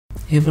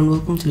Hey everyone,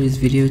 welcome to this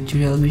video.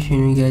 Today I'll be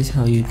showing you guys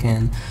how you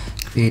can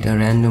create a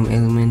random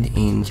element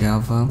in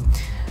Java,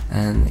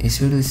 and it's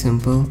really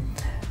simple.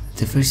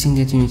 The first thing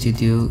that you need to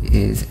do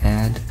is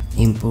add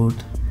import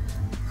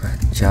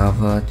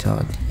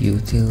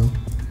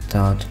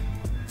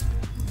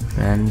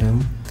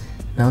java.util.random.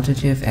 Now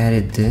that you have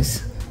added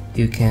this,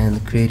 you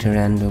can create a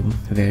random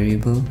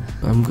variable.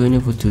 I'm going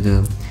to put to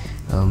the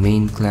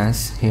main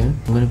class here.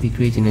 I'm going to be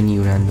creating a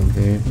new random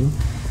variable,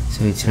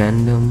 so it's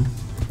random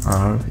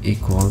r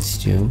equals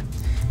to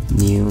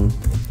new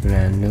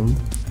random.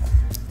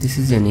 This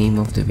is the name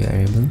of the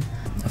variable.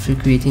 After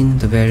creating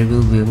the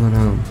variable, we're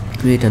gonna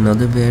create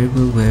another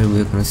variable where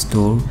we're gonna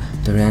store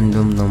the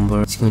random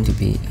number. It's going to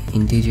be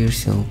integer,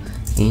 so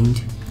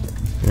int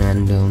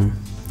random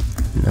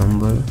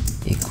number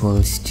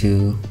equals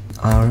to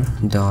r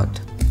dot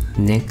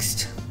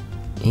next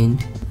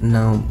int.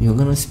 Now you're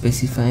gonna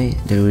specify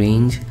the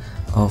range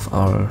of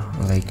our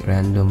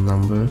random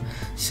number,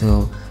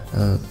 so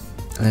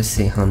let's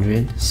say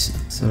 100.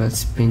 So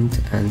let's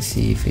print and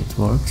see if it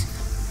works.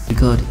 We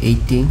got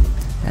 80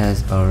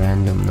 as our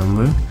random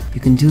number. You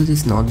can do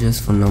this not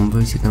just for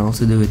numbers, you can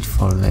also do it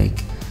for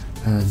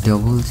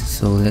doubles.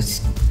 So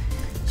let's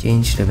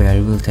change the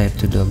variable type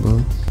to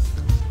double.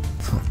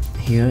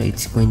 Here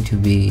it's going to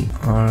be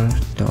r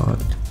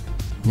dot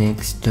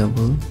next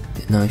double.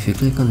 Now if you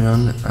click on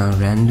run, a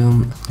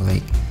random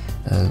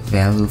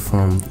value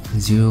from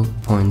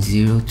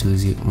 0.0 to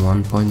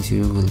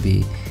 1.0 will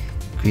be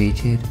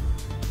created.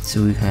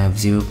 So we have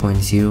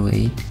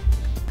 0.08,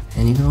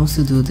 and you can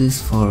also do this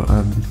for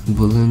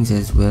booleans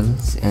as well,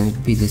 and it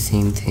will be the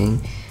same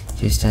thing.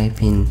 Just type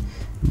in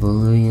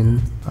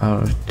boolean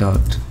r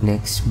dot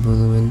next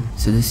boolean.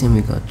 So this time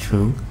we got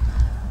true.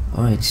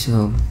 Alright,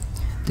 so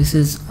this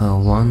is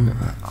one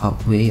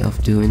way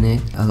of doing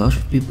it. A lot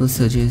of people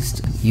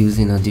suggest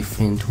using a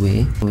different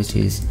way, which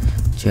is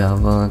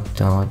java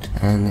dot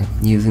and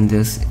using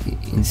this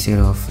instead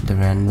of the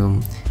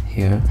random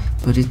here,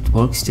 but it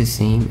works the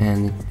same,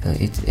 and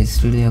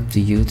it's really up to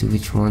you to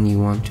which one you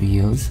want to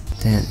use.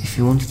 Then if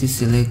you wanted to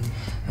select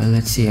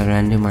let's say a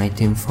random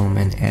item from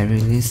an array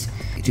list,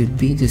 it would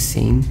be the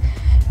same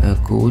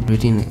code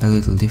written a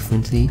little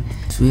differently.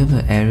 So we have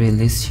an array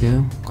list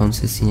here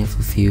consisting of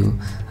a few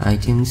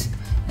items,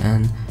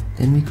 and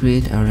then we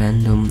create a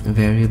random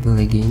variable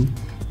again,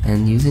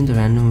 and using the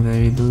random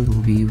variable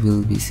we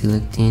will be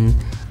selecting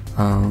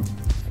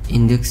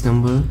index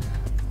number,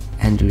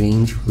 and the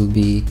range will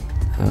be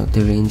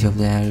the range of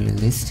the array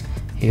list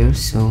here.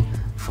 So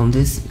from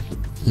this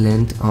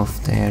length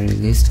of the array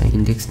list, an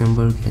index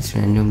number gets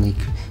randomly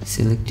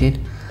selected.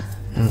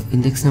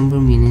 Index number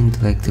meaning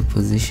the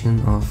position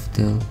of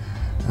the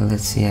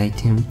let's say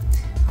item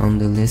on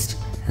the list,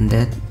 and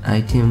that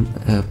item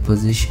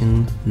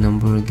position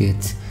number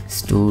gets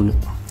stored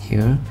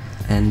here,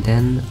 and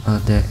then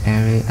the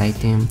array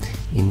item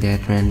in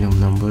that random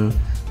number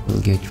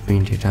will get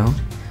printed out.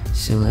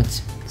 So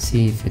let's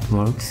see if it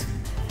works.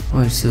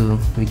 Alright, so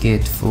we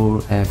get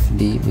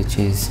 4fd, which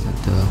is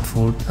the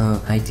fourth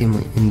item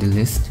in the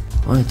list.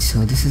 Alright,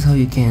 so this is how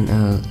you can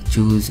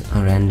choose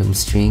a random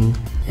string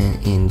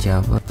in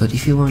Java. But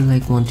if you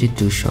wanted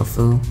to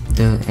shuffle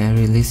the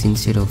array list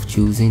instead of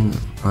choosing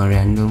a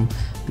random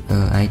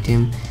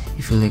item,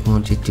 if you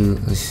wanted to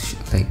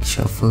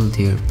shuffle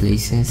their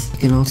places, you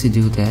can also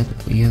do that.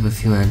 You have a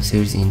few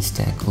answers in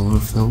Stack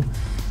Overflow.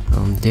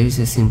 There is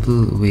a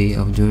simple way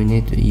of doing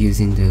it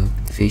using the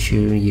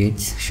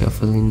Fisher-Yates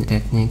shuffling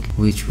technique,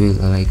 which will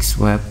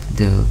swap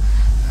the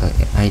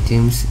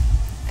items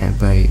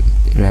by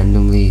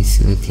randomly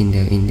selecting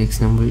the index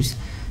numbers.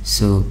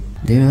 So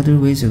there are other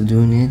ways of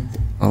doing it.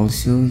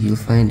 Also, you'll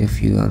find a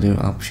few other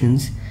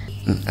options.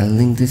 I'll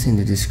link this in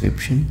the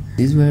description.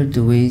 These were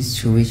the ways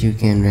through which you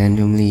can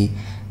randomly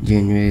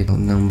generate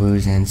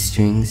numbers and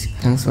strings.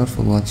 Thanks a lot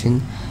for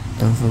watching.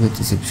 Don't forget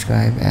to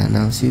subscribe, and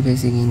I'll see you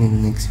guys again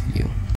in the next video.